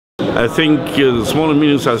I think small and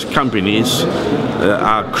medium-sized companies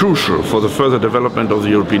are crucial for the further development of the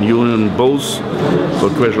European Union, both for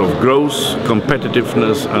the question of growth,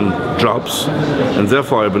 competitiveness and jobs. And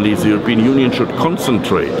therefore I believe the European Union should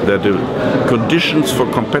concentrate that the conditions for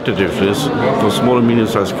competitiveness for small and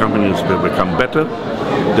medium-sized companies will become better,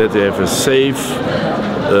 that they have a safe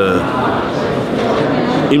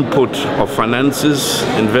input of finances,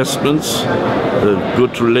 investments,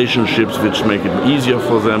 good relationships which make it easier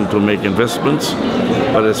for them to make investments.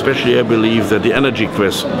 But especially I believe that the energy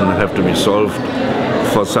question have to be solved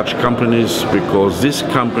for such companies, because these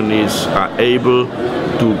companies are able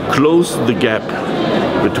to close the gap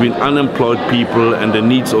between unemployed people and the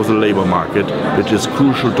needs of the labor market, which is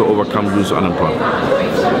crucial to overcome youth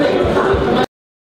unemployment.